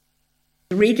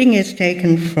The reading is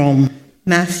taken from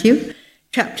Matthew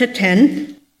chapter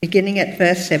 10, beginning at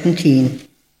verse 17.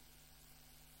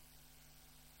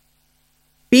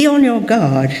 Be on your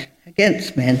guard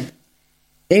against men.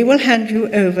 They will hand you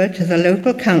over to the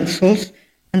local councils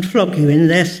and flog you in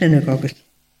their synagogues.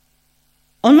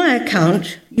 On my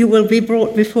account, you will be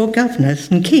brought before governors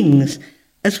and kings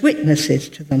as witnesses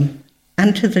to them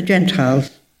and to the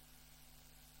Gentiles.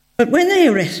 But when they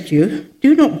arrest you,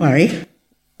 do not worry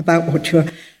about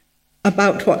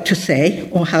what to say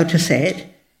or how to say it.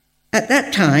 At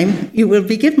that time, you will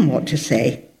be given what to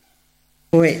say.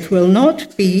 For it will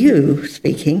not be you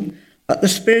speaking, but the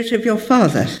Spirit of your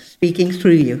Father speaking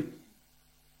through you.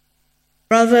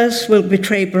 Brothers will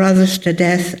betray brothers to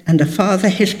death, and a father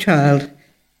his child.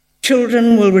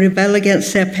 Children will rebel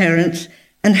against their parents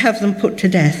and have them put to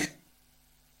death.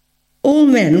 All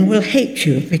men will hate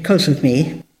you because of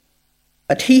me,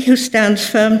 but he who stands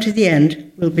firm to the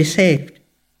end will be saved.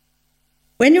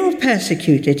 When you are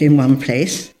persecuted in one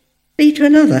place, flee to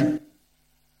another.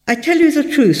 I tell you the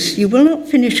truth, you will not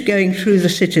finish going through the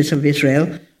cities of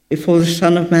Israel before the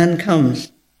Son of Man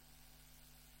comes.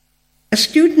 A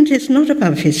student is not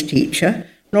above his teacher,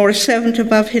 nor a servant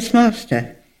above his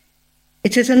master.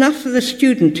 It is enough for the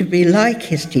student to be like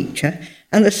his teacher,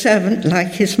 and the servant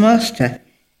like his master.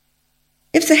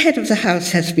 If the head of the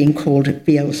house has been called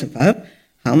Beelzebub,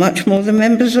 how much more the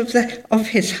members of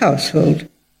his household?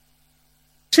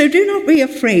 So do not be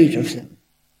afraid of them.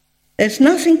 There's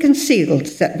nothing concealed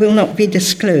that will not be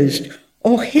disclosed,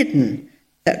 or hidden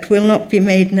that will not be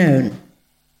made known.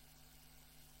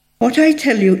 What I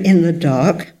tell you in the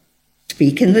dark,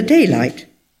 speak in the daylight.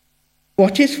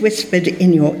 What is whispered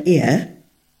in your ear,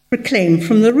 proclaim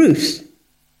from the roofs.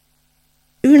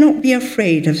 Do not be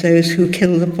afraid of those who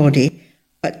kill the body,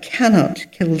 but cannot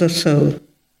kill the soul.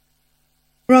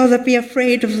 Rather be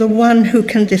afraid of the one who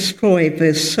can destroy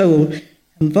both soul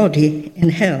and body in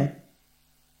hell.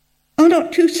 Are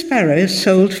not 2 sparrows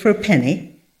sold for a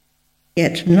penny?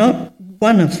 Yet not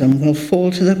one of them will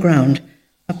fall to the ground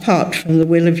apart from the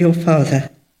will of your Father.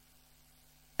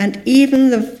 And even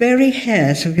the very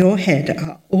hairs of your head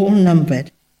are all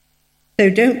numbered. So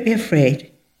don't be afraid.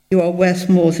 You are worth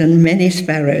more than many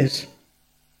sparrows.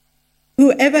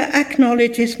 Whoever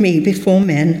acknowledges me before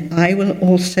men, I will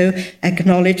also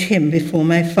acknowledge him before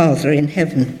my Father in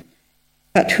heaven.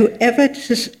 But whoever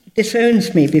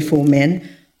disowns me before men,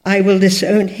 I will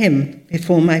disown him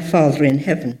before my Father in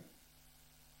heaven.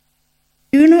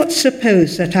 Do not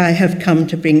suppose that I have come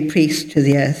to bring peace to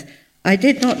the earth. I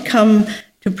did not come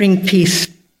to bring peace,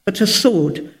 but a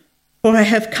sword. For I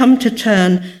have come to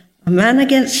turn a man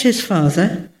against his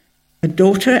father, a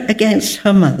daughter against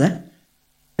her mother,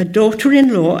 a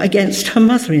daughter-in-law against her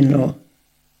mother-in-law.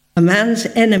 A man's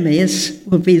enemies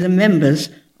will be the members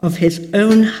of his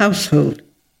own household.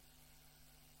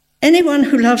 Anyone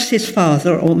who loves his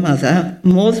father or mother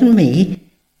more than me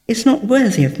is not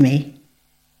worthy of me.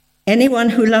 Anyone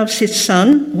who loves his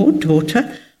son or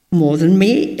daughter more than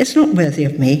me is not worthy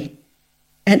of me.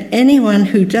 And anyone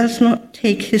who does not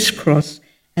take his cross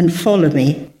and follow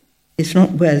me is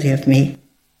not worthy of me.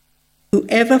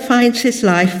 Whoever finds his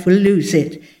life will lose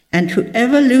it, and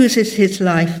whoever loses his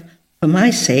life for my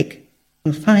sake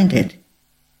will find it.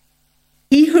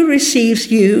 He who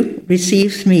receives you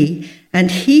receives me,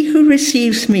 and he who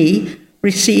receives me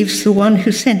receives the one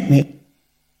who sent me.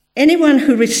 Anyone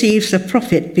who receives a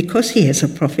prophet because he is a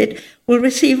prophet will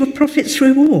receive a prophet's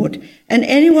reward, and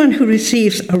anyone who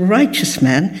receives a righteous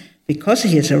man because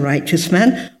he is a righteous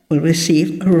man will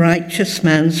receive a righteous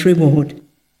man's reward.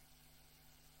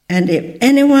 And if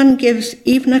anyone gives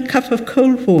even a cup of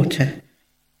cold water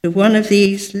to one of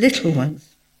these little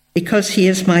ones because he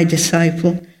is my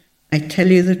disciple, I tell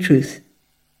you the truth,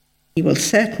 he will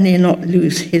certainly not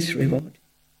lose his reward.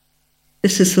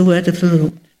 This is the word of the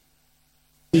Lord.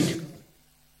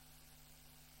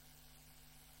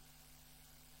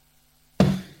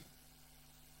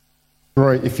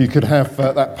 Great, if you could have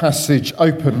that passage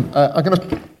open. I'm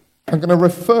going to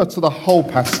refer to the whole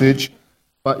passage,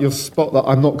 but you'll spot that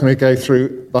I'm not going to go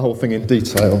through the whole thing in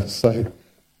detail. So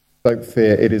don't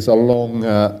fear, it is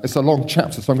it's a long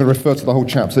chapter, so I'm going to refer to the whole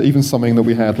chapter, even something that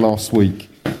we had last week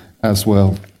as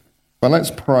well. But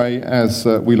let's pray as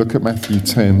we look at Matthew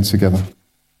 10 together.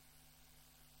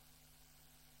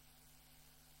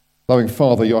 Loving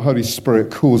Father, your Holy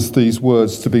Spirit caused these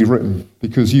words to be written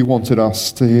because you wanted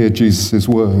us to hear Jesus'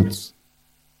 words.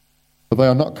 But they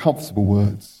are not comfortable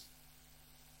words.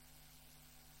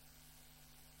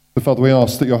 So Father, we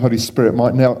ask that your Holy Spirit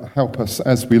might now help us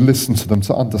as we listen to them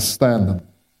to understand them.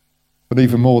 But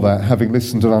even more that, having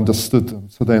listened and understood them,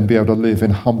 to then be able to live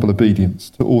in humble obedience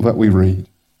to all that we read.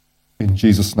 In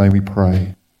Jesus' name we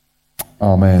pray.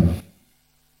 Amen.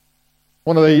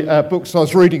 One of the books I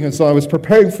was reading as I was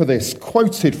preparing for this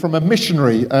quoted from a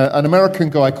missionary, an American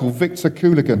guy called Victor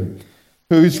Cooligan,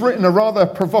 who's written a rather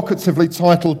provocatively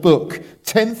titled book,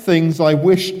 10 Things I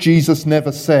Wish Jesus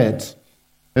Never Said.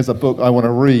 There's a book I want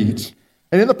to read.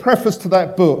 And in the preface to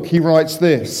that book, he writes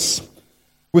this: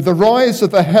 with the rise of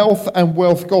the health and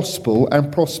wealth gospel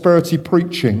and prosperity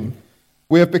preaching,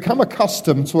 we have become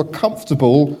accustomed to a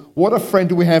comfortable, what a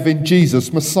friend we have in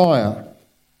Jesus, Messiah.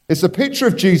 It's a picture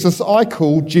of Jesus I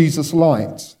call Jesus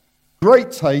Light.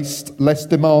 Great taste, less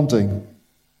demanding.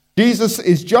 Jesus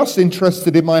is just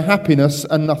interested in my happiness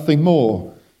and nothing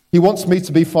more. He wants me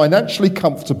to be financially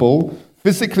comfortable,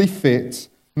 physically fit,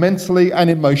 mentally and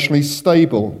emotionally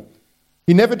stable.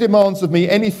 He never demands of me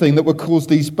anything that would cause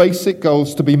these basic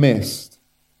goals to be missed.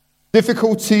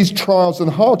 Difficulties, trials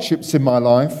and hardships in my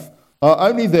life are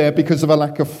only there because of a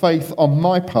lack of faith on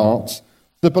my part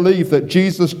to believe that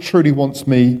Jesus truly wants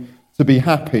me to be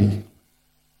happy.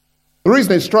 The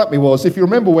reason it struck me was, if you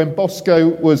remember when Bosco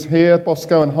was here,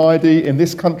 Bosco and Heidi in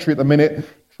this country at the minute,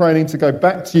 training to go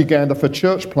back to Uganda for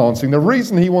church planting, the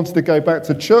reason he wanted to go back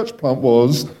to church plant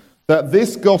was that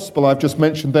this gospel I've just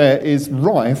mentioned there is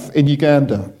rife in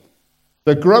Uganda.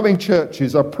 The growing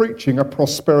churches are preaching a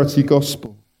prosperity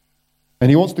gospel. And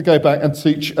he wants to go back and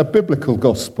teach a biblical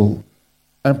gospel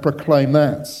and proclaim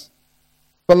that.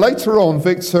 But later on,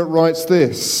 Victor writes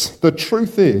this: the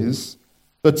truth is,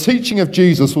 the teaching of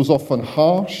Jesus was often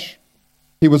harsh.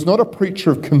 He was not a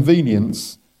preacher of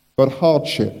convenience, but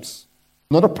hardships.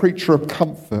 Not a preacher of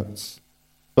comforts,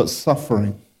 but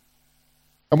suffering.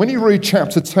 And when you read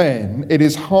chapter 10, it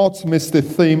is hard to miss the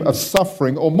theme of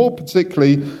suffering, or more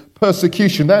particularly,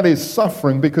 persecution. That is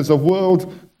suffering because the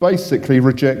world basically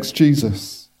rejects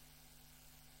Jesus.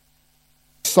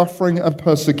 Suffering and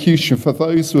persecution for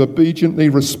those who obediently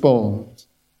respond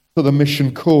to the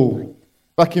mission call.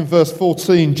 Back in verse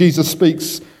 14, Jesus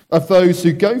speaks of those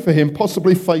who go for him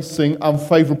possibly facing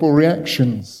unfavourable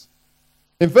reactions.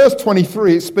 In verse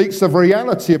 23, it speaks of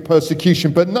reality of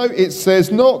persecution, but note it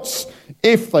says not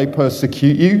if they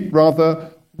persecute you,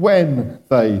 rather when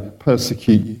they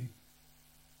persecute you.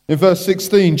 In verse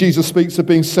 16, Jesus speaks of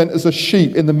being sent as a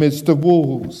sheep in the midst of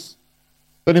wolves.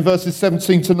 Then in verses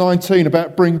 17 to 19,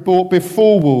 about being brought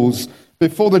before wolves,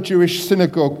 before the Jewish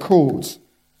synagogue court,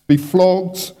 be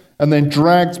flogged and then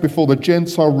dragged before the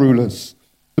Gentile rulers,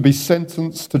 to be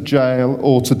sentenced to jail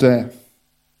or to death.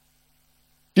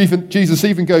 Jesus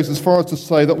even goes as far as to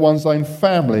say that one's own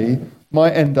family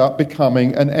might end up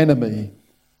becoming an enemy.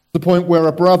 To the point where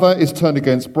a brother is turned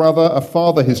against brother, a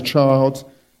father his child,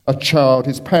 a child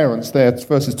his parents. There,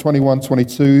 verses 21,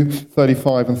 22,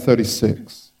 35 and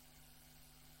 36.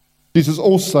 Jesus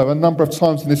also, a number of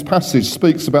times in this passage,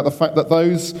 speaks about the fact that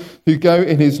those who go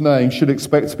in his name should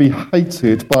expect to be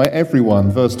hated by everyone,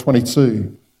 verse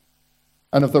 22,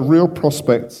 and of the real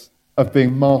prospects of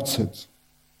being martyred.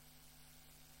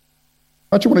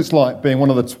 Imagine what it's like being one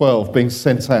of the 12, being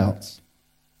sent out.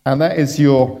 And that is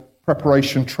your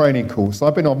preparation training course.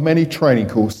 I've been on many training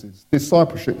courses,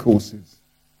 discipleship courses,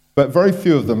 but very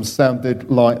few of them sounded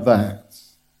like that.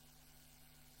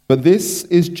 But this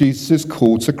is Jesus'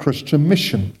 call to Christian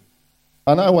mission.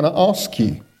 And I want to ask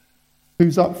you,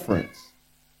 who's up for it?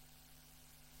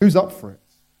 Who's up for it?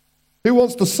 Who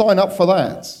wants to sign up for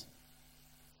that?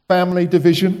 Family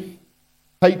division,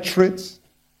 hatred,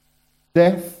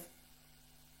 death?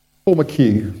 Form a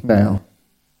queue now.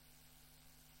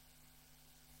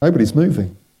 Nobody's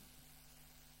moving.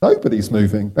 Nobody's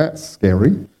moving. That's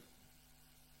scary.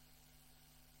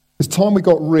 It's time we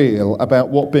got real about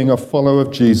what being a follower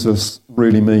of Jesus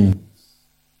really means.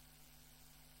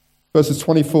 Verses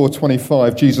 24,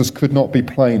 25, Jesus could not be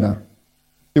plainer.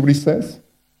 See what he says?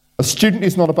 A student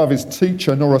is not above his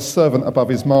teacher, nor a servant above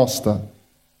his master.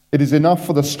 It is enough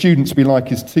for the student to be like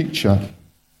his teacher,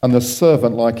 and the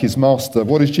servant like his master.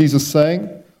 What is Jesus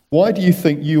saying? Why do you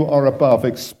think you are above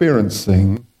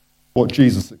experiencing what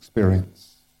Jesus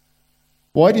experienced?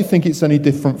 Why do you think it's any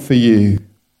different for you?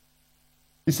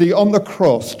 You see, on the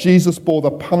cross, Jesus bore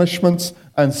the punishment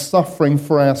and suffering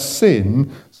for our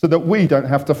sin so that we don't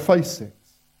have to face it.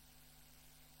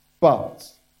 But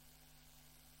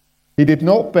he did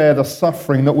not bear the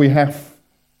suffering that we have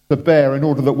to bear in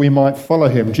order that we might follow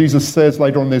him. Jesus says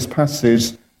later on in this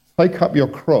passage, take up your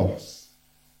cross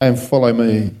and follow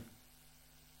me.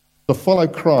 To follow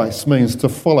Christ means to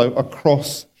follow a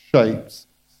cross-shaped,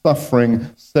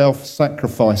 suffering,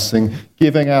 self-sacrificing,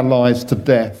 giving our lives to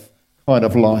death kind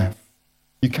of life.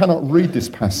 You cannot read this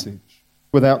passage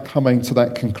without coming to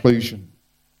that conclusion.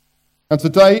 And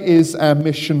today is our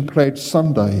Mission Pledge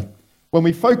Sunday. when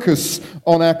we focus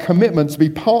on our commitment to be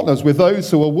partners with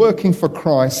those who are working for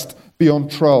Christ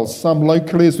beyond trials, some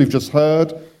locally, as we've just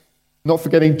heard, not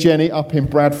forgetting Jenny up in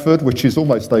Bradford, which is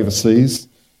almost overseas.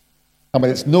 I mean,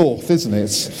 it's north, isn't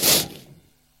it?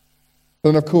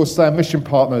 Then, of course, our mission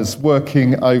partners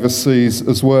working overseas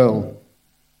as well.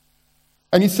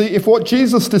 And you see, if what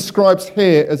Jesus describes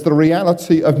here as the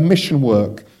reality of mission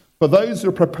work for those who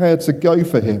are prepared to go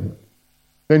for him,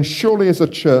 then surely as a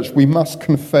church we must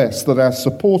confess that our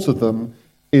support of them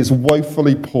is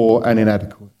woefully poor and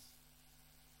inadequate.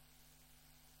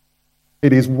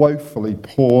 It is woefully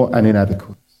poor and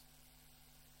inadequate.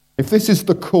 If this is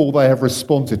the call they have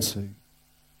responded to,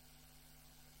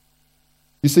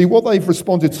 you see, what they've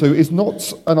responded to is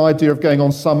not an idea of going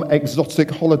on some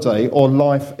exotic holiday or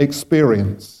life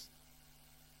experience.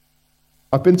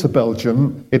 I've been to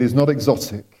Belgium. It is not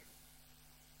exotic.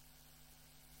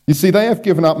 You see, they have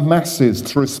given up masses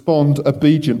to respond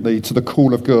obediently to the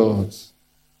call of God.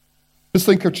 Just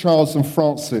think of Charles and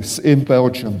Francis in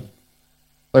Belgium.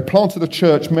 They planted a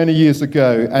church many years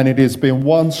ago, and it has been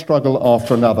one struggle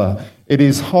after another. It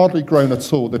is hardly grown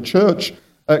at all. The church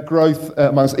growth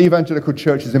amongst evangelical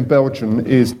churches in Belgium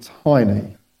is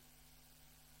tiny.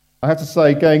 I have to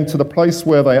say, going to the place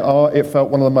where they are, it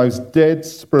felt one of the most dead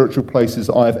spiritual places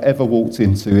I have ever walked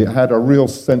into. It had a real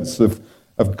sense of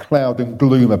cloud and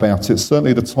gloom about it,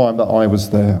 certainly the time that I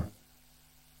was there.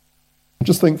 I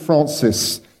just think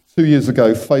Francis, 2 years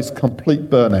ago, faced complete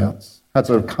burnout, had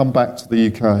to come back to the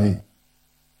UK.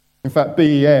 In fact,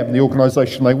 BEM, the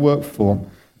organisation they work for,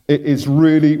 it is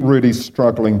really, really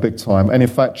struggling big time. And in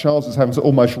fact, Charles is having to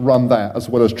almost run that as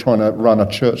well as trying to run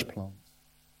a church plant.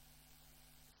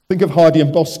 Think of Heidi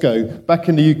and Bosco, back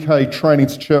in the UK, training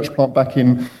to church plant back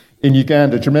in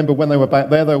Uganda. Do you remember when they were back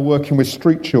there, they were working with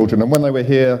street children, and when they were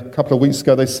here a couple of weeks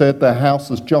ago, they said their house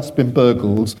has just been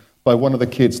burgled by one of the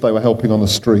kids they were helping on the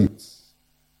streets.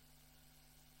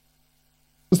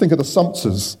 Just think of the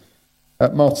Sumpters,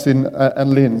 Martin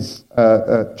and Lynn's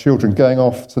children going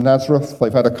off to Nazareth.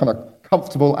 They've had a kind of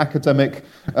comfortable academic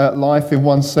life in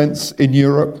one sense in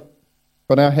Europe,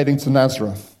 but now heading to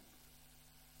Nazareth.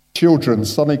 Children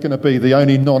suddenly going to be the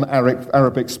only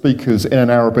non-Arabic speakers in an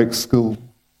Arabic school.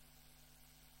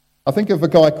 I think of a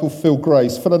guy called Phil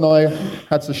Grace. Phil and I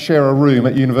had to share a room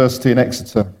at university in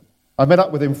Exeter. I met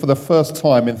up with him for the first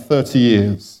time in 30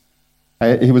 years.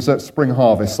 He was at Spring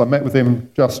Harvest. I met with him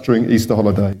just during Easter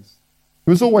holidays. He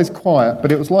was always quiet,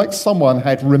 but it was like someone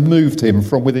had removed him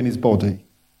from within his body.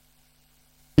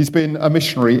 He's been a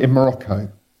missionary in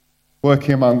Morocco,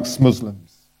 working amongst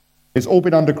Muslims. It's all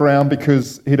been underground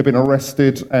because he'd have been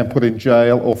arrested and put in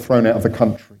jail or thrown out of the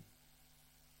country.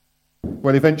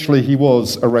 Well, eventually he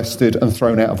was arrested and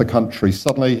thrown out of the country.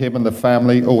 Suddenly him and the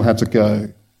family all had to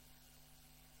go.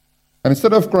 And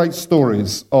instead of great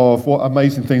stories of what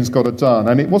amazing things God had done,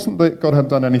 and it wasn't that God hadn't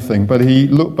done anything, but he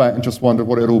looked back and just wondered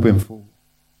what it had all been for.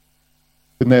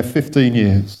 Been there 15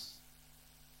 years.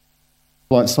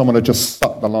 Like someone had just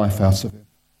sucked the life out of him.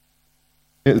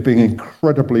 It had been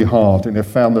incredibly hard, and he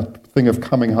found the thing of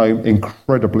coming home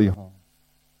incredibly hard.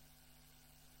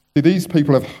 See, these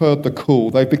people have heard the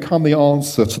call. They've become the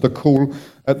answer to the call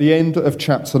at the end of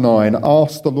chapter 9.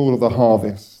 Ask the Lord of the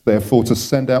harvest, therefore, to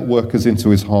send out workers into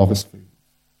his harvest field.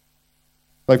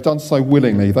 They've done so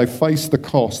willingly. They've faced the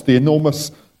cost, the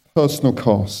enormous personal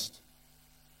cost.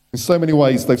 In so many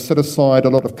ways, they've set aside a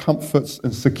lot of comforts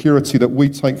and security that we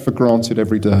take for granted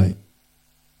every day.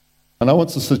 And I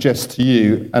want to suggest to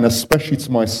you, and especially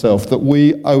to myself, that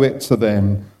we owe it to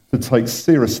them to take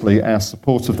seriously our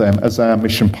support of them as our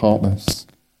mission partners.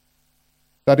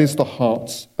 That is the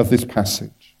heart of this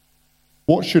passage.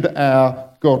 What should our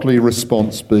godly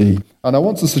response be? And I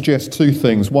want to suggest two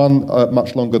things, one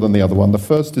much longer than the other one. The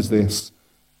first is this: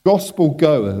 gospel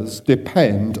goers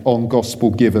depend on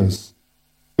gospel givers.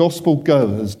 Gospel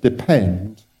goers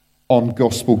depend on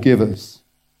gospel givers.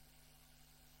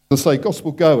 To say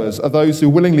gospel goers are those who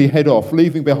willingly head off,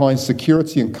 leaving behind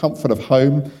security and comfort of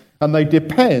home, and they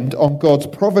depend on God's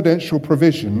providential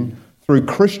provision through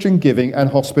Christian giving and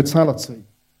hospitality.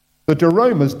 The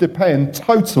Jeromas depend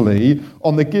totally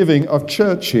on the giving of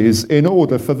churches in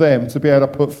order for them to be able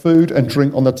to put food and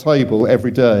drink on the table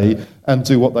every day and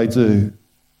do what they do.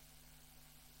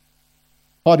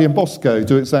 Heidi and Bosco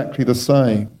do exactly the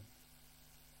same.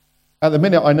 At the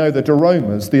minute, I know the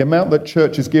Jeromas, the amount that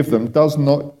churches give them does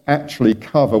not actually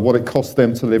cover what it costs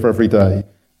them to live every day.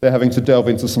 They're having to delve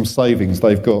into some savings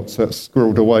they've got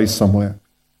squirreled away somewhere,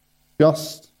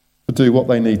 just to do what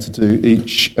they need to do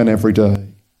each and every day.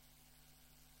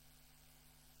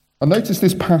 I notice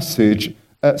this passage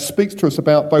speaks to us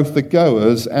about both the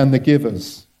goers and the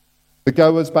givers. The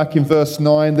goers back in verse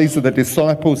 9, these are the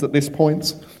disciples at this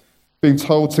point, being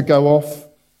told to go off.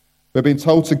 They're being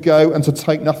told to go and to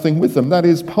take nothing with them. That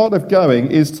is, part of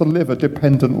going is to live a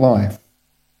dependent life,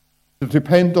 to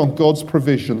depend on God's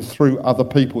provision through other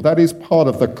people. That is part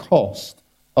of the cost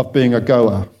of being a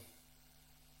goer.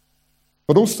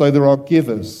 But also there are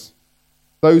givers,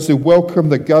 those who welcome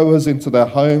the goers into their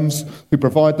homes, who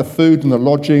provide the food and the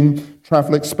lodging,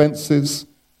 travel expenses.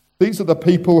 These are the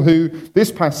people who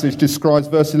this passage describes,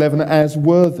 verse 11, as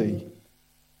worthy,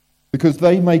 because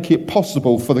they make it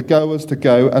possible for the goers to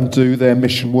go and do their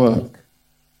mission work.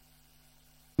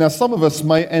 Now, some of us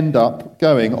may end up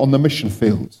going on the mission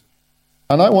field.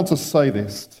 And I want to say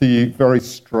this to you very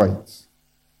straight.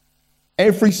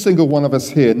 Every single one of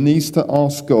us here needs to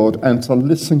ask God and to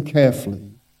listen carefully.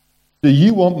 Do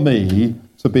you want me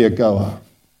to be a goer?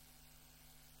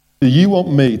 Do you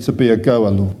want me to be a goer,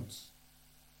 Lord?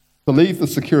 To leave the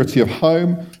security of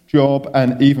home, job,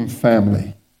 and even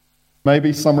family.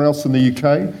 Maybe somewhere else in the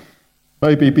UK,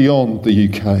 maybe beyond the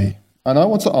UK. And I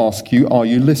want to ask you, are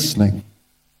you listening?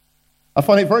 I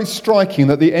find it very striking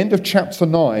that at the end of chapter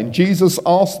 9, Jesus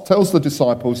tells the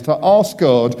disciples to ask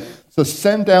God to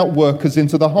send out workers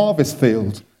into the harvest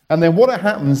field. And then what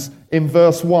happens in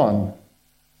verse 1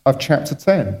 of chapter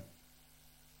 10?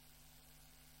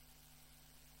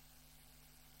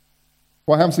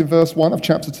 What happens in verse 1 of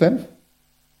chapter 10?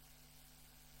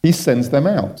 He sends them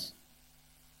out.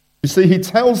 You see, he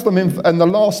tells them in the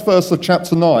last verse of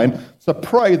chapter 9 to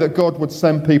pray that God would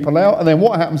send people out. And then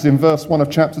what happens in verse 1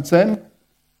 of chapter 10?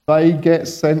 They get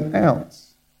sent out.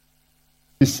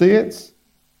 You see it?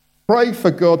 Pray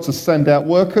for God to send out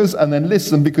workers, and then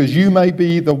listen, because you may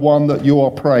be the one that you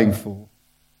are praying for.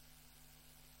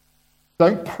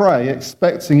 Don't pray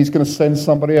expecting he's going to send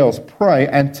somebody else. Pray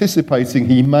anticipating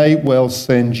he may well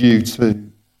send you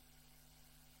too.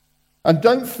 And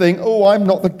don't think, oh, I'm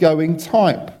not the going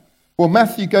type. Well,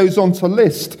 Matthew goes on to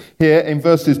list here in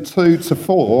verses 2 to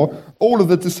 4 all of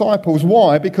the disciples.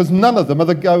 Why? Because none of them are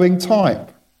the going type.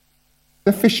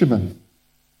 They're fishermen,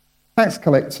 tax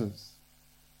collectors.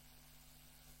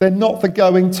 They're not the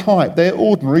going type. They're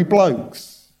ordinary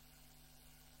blokes.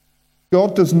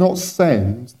 God does not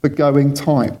send the going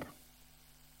type.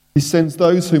 He sends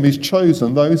those whom he's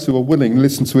chosen, those who are willing to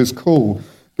listen to his call.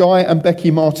 Guy and Becky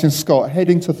Martin Scott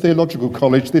heading to theological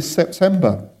college this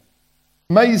September.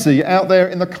 Maisie out there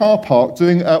in the car park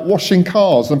doing washing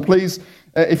cars. And please,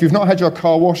 if you've not had your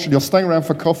car washed and you're staying around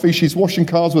for coffee, she's washing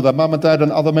cars with her mum and dad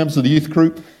and other members of the youth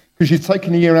group because she's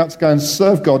taken a year out to go and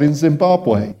serve God in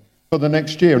Zimbabwe for the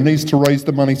next year and needs to raise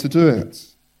the money to do it.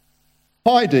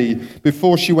 Heidi,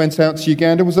 before she went out to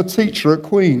Uganda, was a teacher at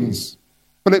Queen's.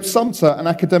 Philip Sumter, an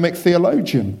academic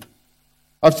theologian.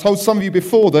 I've told some of you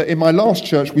before that in my last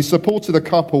church we supported a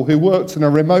couple who worked in a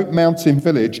remote mountain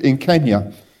village in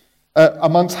Kenya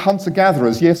amongst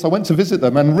hunter-gatherers. Yes, I went to visit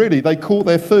them, and really they caught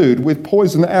their food with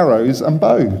poison arrows and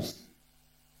bows.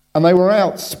 And they were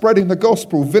out spreading the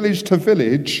gospel village to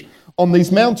village on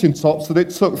these mountaintops that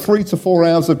it took 3 to 4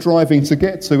 hours of driving to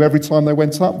get to every time they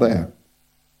went up there.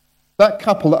 That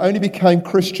couple that only became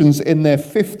Christians in their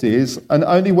 50s and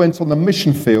only went on the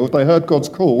mission field, they heard God's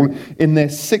call, in their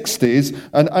 60s,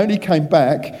 and only came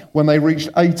back when they reached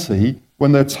 80,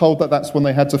 when they're told that that's when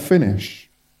they had to finish.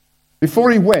 Before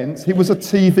he went, he was a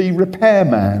TV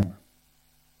repairman.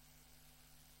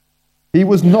 He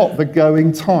was not the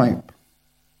going type.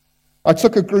 I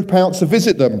took a group out to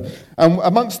visit them, and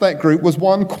amongst that group was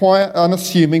one quiet,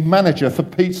 unassuming manager for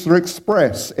Pizza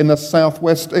Express in the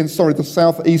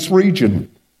southeast region.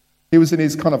 He was in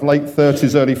his kind of late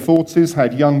 30s, early 40s,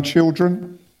 had young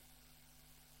children.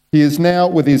 He is now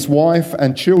with his wife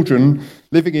and children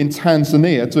living in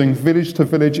Tanzania doing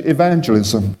village-to-village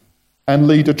evangelism and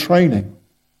leader training.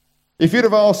 If you'd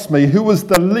have asked me who was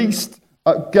the least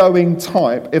going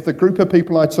type, if the group of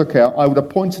people I took out, I would have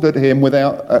pointed at him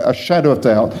without a shadow of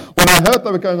doubt. When I heard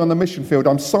they were going on the mission field,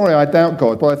 I'm sorry I doubt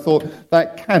God, but I thought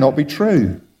that cannot be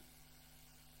true.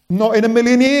 Not in a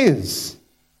million years.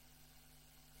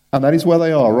 And that is where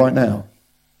they are right now.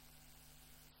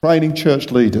 Training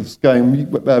church leaders, going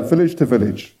village to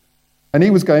village. And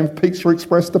he was going Pizza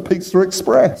Express to Pizza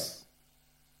Express.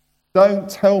 Don't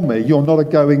tell me you're not a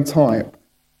going type.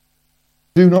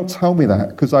 Do not tell me that,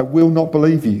 because I will not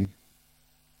believe you.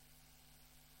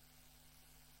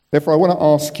 Therefore, I want to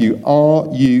ask you, are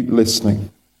you listening?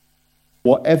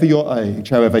 Whatever your age,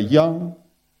 however young,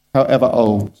 however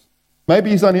old.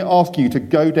 Maybe he's only asking you to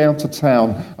go down to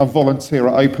town and volunteer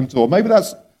at Open Door. Maybe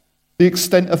that's the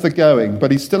extent of the going,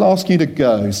 but he's still asking you to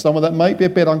go, somewhere that may be a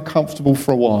bit uncomfortable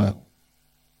for a while.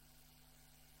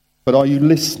 But are you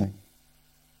listening?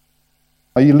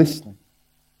 Are you listening?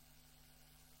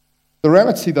 The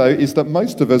reality, though, is that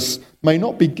most of us may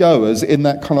not be goers in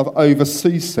that kind of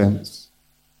overseas sense.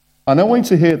 And I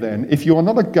want you to hear then, if you are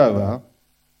not a goer,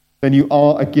 then you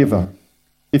are a giver.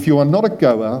 If you are not a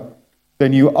goer,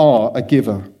 then you are a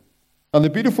giver. And the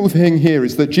beautiful thing here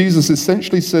is that Jesus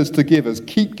essentially says to givers,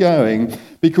 keep going,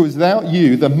 because without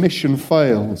you, the mission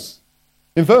fails.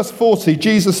 In verse 40,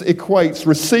 Jesus equates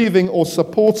receiving or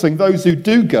supporting those who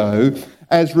do go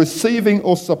as receiving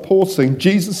or supporting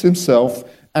Jesus himself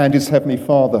and his heavenly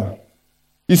Father.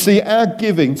 You see, our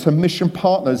giving to mission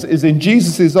partners is in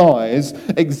Jesus' eyes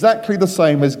exactly the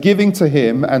same as giving to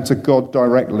him and to God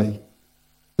directly.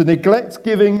 To neglect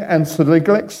giving and to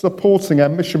neglect supporting our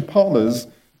mission partners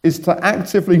is to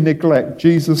actively neglect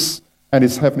Jesus and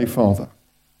his heavenly Father.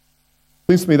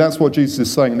 Seems to me that's what Jesus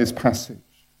is saying in this passage,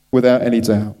 without any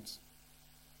doubt.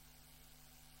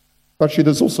 Actually,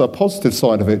 there's also a positive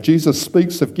side of it. Jesus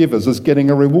speaks of givers as getting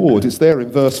a reward. It's there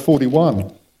in verse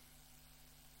 41.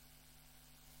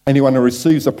 Anyone who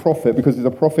receives a prophet because he's a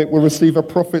prophet will receive a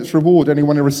prophet's reward.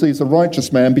 Anyone who receives a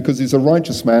righteous man because he's a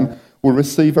righteous man will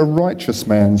receive a righteous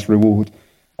man's reward.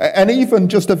 And even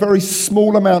just a very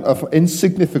small amount of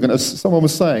insignificant, as someone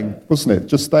was saying, wasn't it?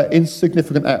 Just that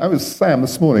insignificant act. That was Sam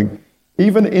this morning.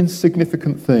 Even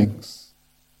insignificant things.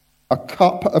 A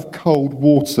cup of cold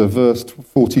water, verse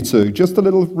 42. Just a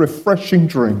little refreshing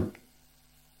drink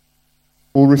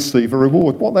will receive a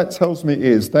reward. What that tells me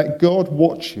is that God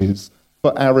watches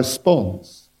for our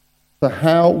response to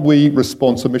how we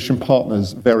respond to mission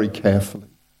partners very carefully.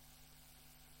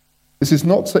 This is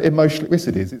not to emotionally, yes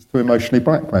it is, it's to emotionally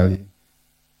blackmail you.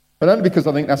 But only because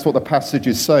I think that's what the passage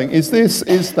is saying, is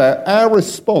that our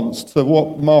response to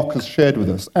what Mark has shared with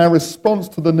us, our response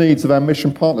to the needs of our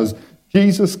mission partners,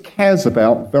 Jesus cares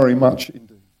about very much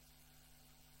indeed.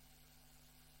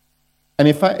 And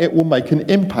in fact, it will make an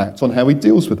impact on how he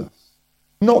deals with us.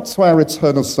 Not to our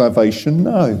eternal salvation,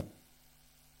 no.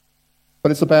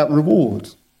 But it's about reward.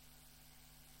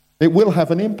 It will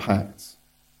have an impact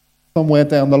somewhere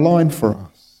down the line for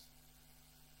us.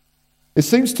 It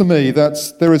seems to me that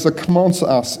there is a command to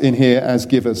us in here as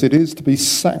givers. It is to be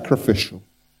sacrificial.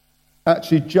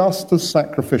 Actually, just as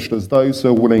sacrificial as those who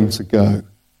are willing to go.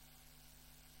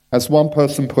 As one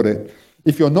person put it,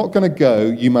 if you're not going to go,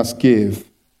 you must give.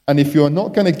 And if you're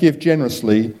not going to give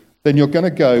generously, then you're going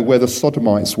to go where the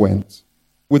Sodomites went.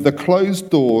 With the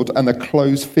closed-doored and the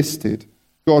closed-fisted,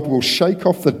 God will shake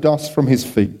off the dust from his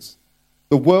feet.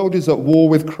 The world is at war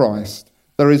with Christ.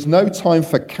 There is no time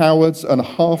for cowards and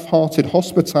half-hearted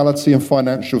hospitality and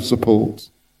financial support,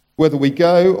 whether we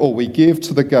go or we give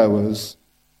to the goers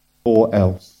or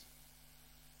else.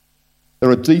 There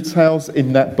are details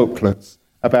in that booklet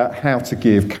about how to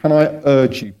give. Can I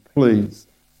urge you, please,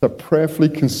 to prayerfully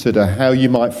consider how you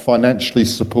might financially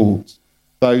support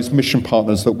those mission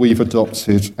partners that we've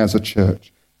adopted as a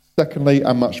church. Secondly,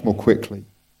 and much more quickly,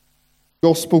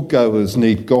 gospel goers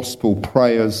need gospel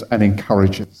prayers and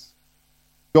encouragers.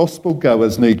 Gospel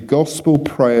goers need gospel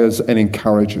prayers and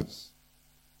encouragers.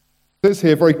 It says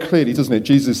here very clearly, doesn't it?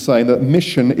 Jesus is saying that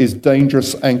mission is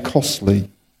dangerous and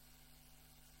costly.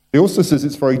 He also says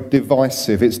it's very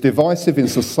divisive. It's divisive in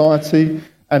society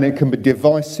and it can be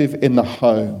divisive in the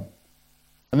home.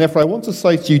 And therefore I want to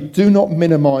say to you, do not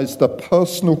minimise the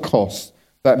personal cost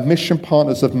that mission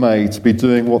partners have made to be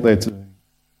doing what they're doing.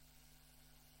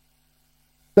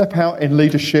 Step out in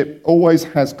leadership always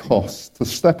has costs. To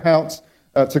step out,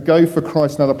 to go for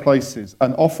Christ in other places,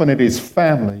 and often it is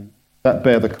family that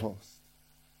bear the cost.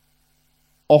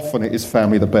 Often it is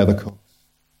family that bear the cost.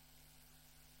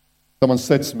 Someone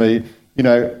said to me,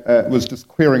 was just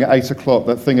querying at 8 o'clock,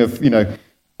 that thing of,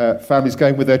 families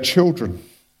going with their children.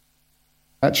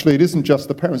 Actually, it isn't just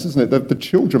the parents, isn't it? The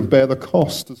children bear the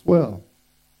cost as well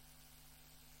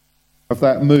of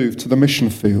that move to the mission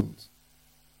field.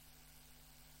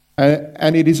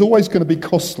 And it is always going to be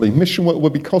costly. Mission work will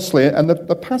be costly. And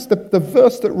the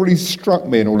verse that really struck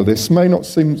me in all of this may not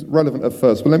seem relevant at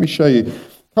first, but let me show you.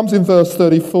 It comes in verse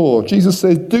 34. Jesus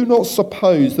says, "Do not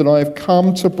suppose that I have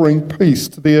come to bring peace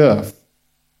to the earth."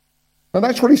 Now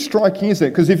that's really striking, isn't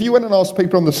it? Because if you went and asked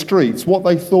people on the streets what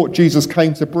they thought Jesus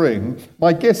came to bring,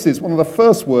 my guess is one of the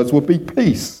first words would be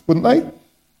peace, wouldn't they?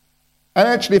 And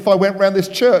actually, if I went around this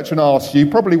church and asked you,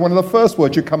 probably one of the first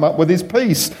words you'd come up with is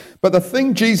peace. But the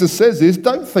thing Jesus says is,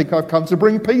 don't think I've come to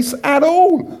bring peace at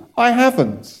all. I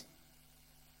haven't.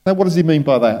 Now, what does he mean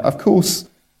by that? Of course,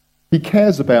 he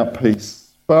cares about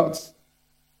peace. But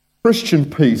Christian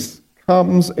peace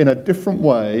comes in a different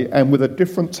way and with a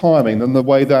different timing than the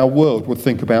way that our world would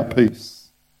think about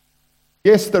peace.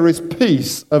 Yes, there is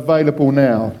peace available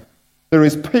now. There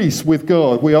is peace with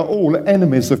God. We are all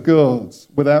enemies of God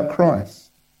without Christ.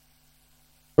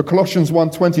 But Colossians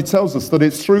 1:20 tells us that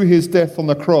it's through his death on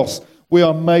the cross we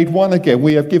are made one again.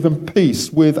 We have given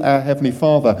peace with our Heavenly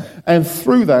Father. And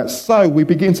through that, so we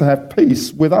begin to have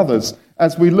peace with others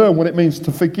as we learn what it means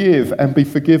to forgive and be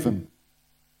forgiven,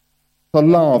 to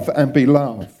love and be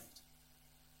loved.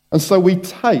 And so we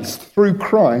taste through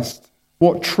Christ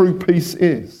what true peace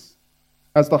is,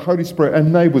 as the Holy Spirit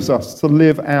enables us to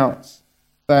live out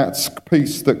that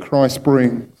peace that Christ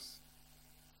brings.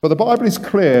 But the Bible is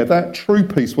clear that true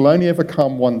peace will only ever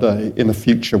come one day in the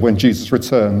future when Jesus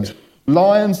returns.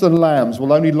 Lions and lambs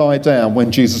will only lie down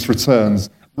when Jesus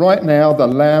returns. Right now, the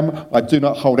lamb, I do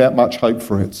not hold out much hope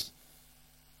for it.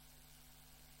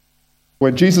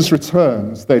 When Jesus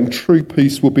returns, then true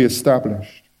peace will be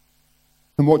established.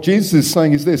 And what Jesus is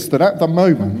saying is this, that at the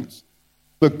moment,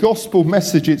 the gospel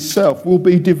message itself will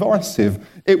be divisive.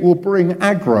 It will bring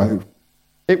aggro.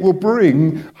 It will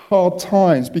bring hard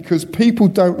times because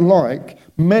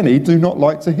many do not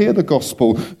like to hear the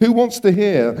gospel. Who wants to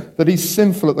hear that he's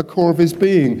sinful at the core of his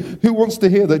being? Who wants to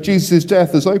hear that Jesus'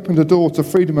 death has opened a door to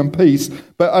freedom and peace,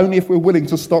 but only if we're willing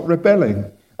to stop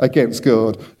rebelling against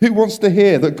God? Who wants to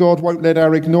hear that God won't let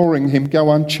our ignoring him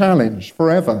go unchallenged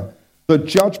forever? That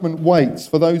judgment waits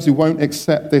for those who won't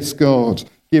accept this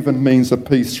God-given means of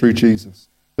peace through Jesus.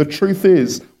 The truth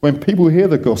is, when people hear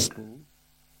the gospel,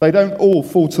 they don't all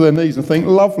fall to their knees and think,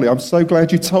 lovely, I'm so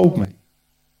glad you told me.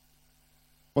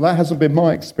 Well, that hasn't been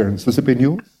my experience. Has it been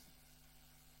yours?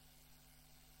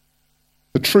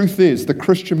 The truth is, the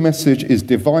Christian message is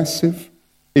divisive.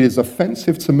 It is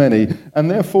offensive to many.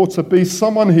 And therefore, to be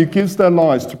someone who gives their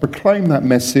lives to proclaim that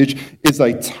message is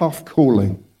a tough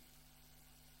calling.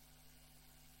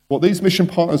 What these mission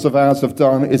partners of ours have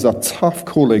done is a tough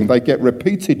calling. They get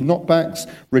repeated knockbacks,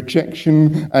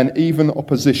 rejection, and even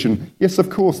opposition. Yes, of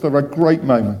course, there are great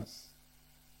moments.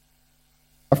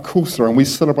 Of course there are, and we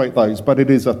celebrate those, but it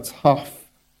is a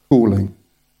tough calling.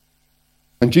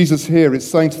 And Jesus here is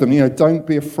saying to them, don't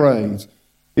be afraid.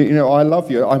 I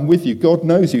love you. I'm with you. God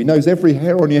knows you. He knows every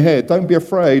hair on your head. Don't be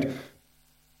afraid.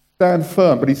 Stand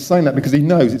firm. But he's saying that because he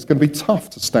knows it's going to be tough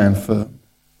to stand firm.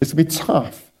 It's going to be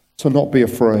tough to not be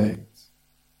afraid.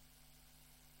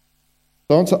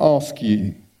 So I want to ask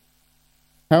you,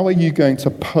 how are you going to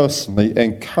personally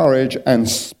encourage and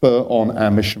spur on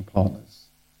our mission partners?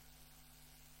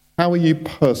 How are you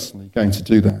personally going to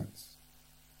do that?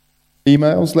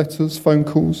 Emails, letters, phone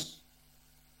calls?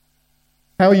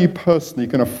 How are you personally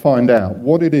going to find out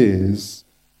what it is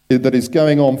that is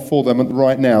going on for them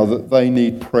right now that they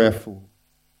need prayer for?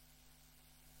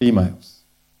 Emails,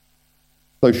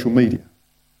 social media,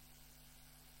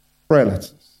 prayer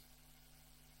letters.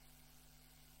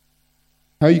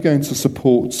 How are you going to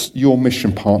support your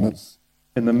mission partners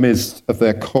in the midst of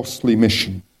their costly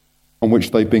mission on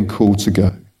which they've been called to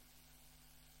go?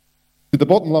 The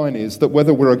bottom line is that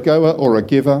whether we're a goer or a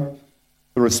giver,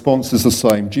 the response is the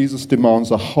same. Jesus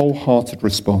demands a wholehearted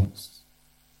response.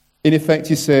 In effect,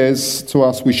 he says to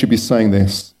us, we should be saying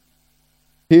this: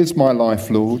 here's my life,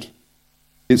 Lord.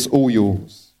 It's all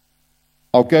yours.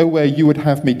 I'll go where you would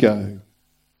have me go.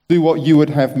 Do what you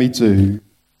would have me do.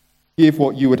 Give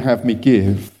what you would have me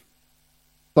give.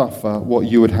 Suffer what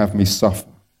you would have me suffer.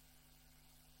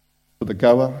 For the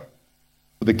goer,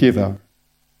 for the giver,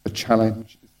 the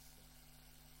challenge is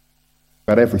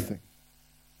about everything.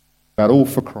 About all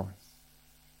for Christ.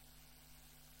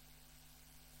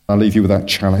 I'll leave you with that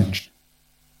challenge.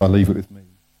 I'll leave it with me.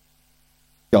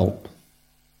 Gulp.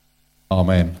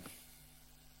 Amen.